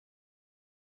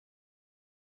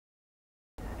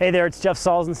Hey there, it's Jeff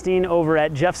Salzenstein over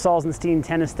at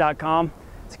jeffsalzensteintennis.com.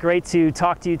 It's great to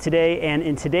talk to you today, and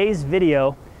in today's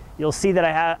video, you'll see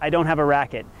that I don't have a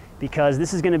racket because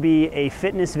this is going to be a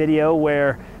fitness video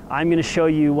where I'm going to show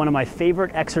you one of my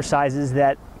favorite exercises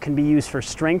that can be used for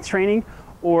strength training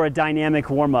or a dynamic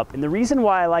warm-up. And the reason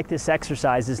why I like this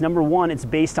exercise is, number one, it's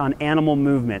based on animal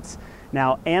movements.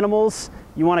 Now, animals,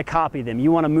 you want to copy them.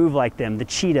 You want to move like them, the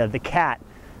cheetah, the cat,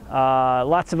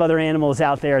 lots of other animals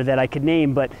out there that I could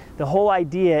name, but the whole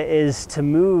idea is to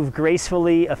move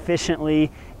gracefully, efficiently,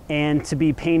 and to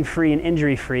be pain-free and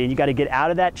injury-free. And you got to get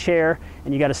out of that chair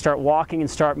and you got to start walking and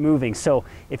start moving. So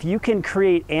if you can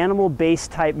create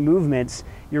animal-based type movements,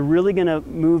 you're really going to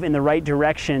move in the right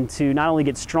direction to not only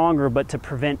get stronger, but to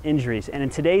prevent injuries. And in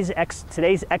today's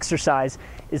exercise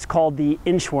is called the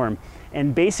inchworm.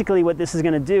 And basically what this is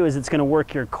going to do is it's going to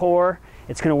work your core,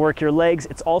 it's going to work your legs,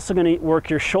 it's also going to work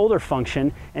your shoulder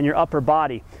function and your upper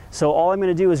body. So all I'm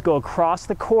going to do is go across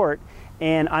the court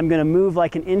and I'm going to move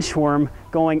like an inchworm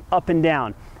going up and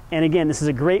down. And again, this is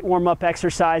a great warm-up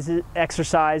exercise.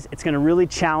 It's going to really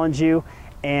challenge you,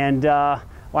 and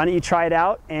why don't you try it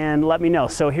out and let me know.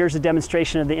 So here's a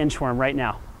demonstration of the inchworm right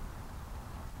now.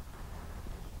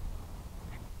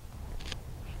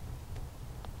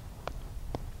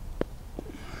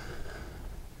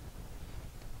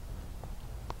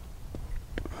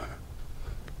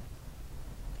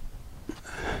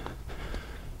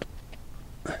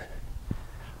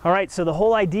 All right, so the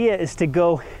whole idea is to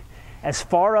go as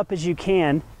far up as you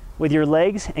can with your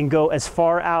legs and go as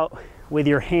far out with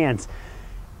your hands,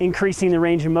 increasing the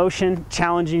range of motion,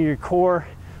 challenging your core,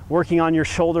 working on your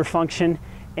shoulder function.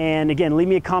 And again, leave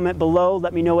me a comment below.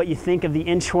 Let me know what you think of the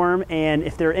inchworm, and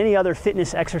if there are any other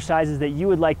fitness exercises that you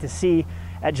would like to see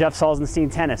at Jeff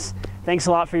Salzenstein Tennis. Thanks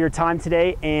a lot for your time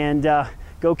today, and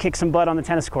go kick some butt on the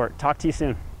tennis court. Talk to you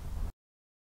soon.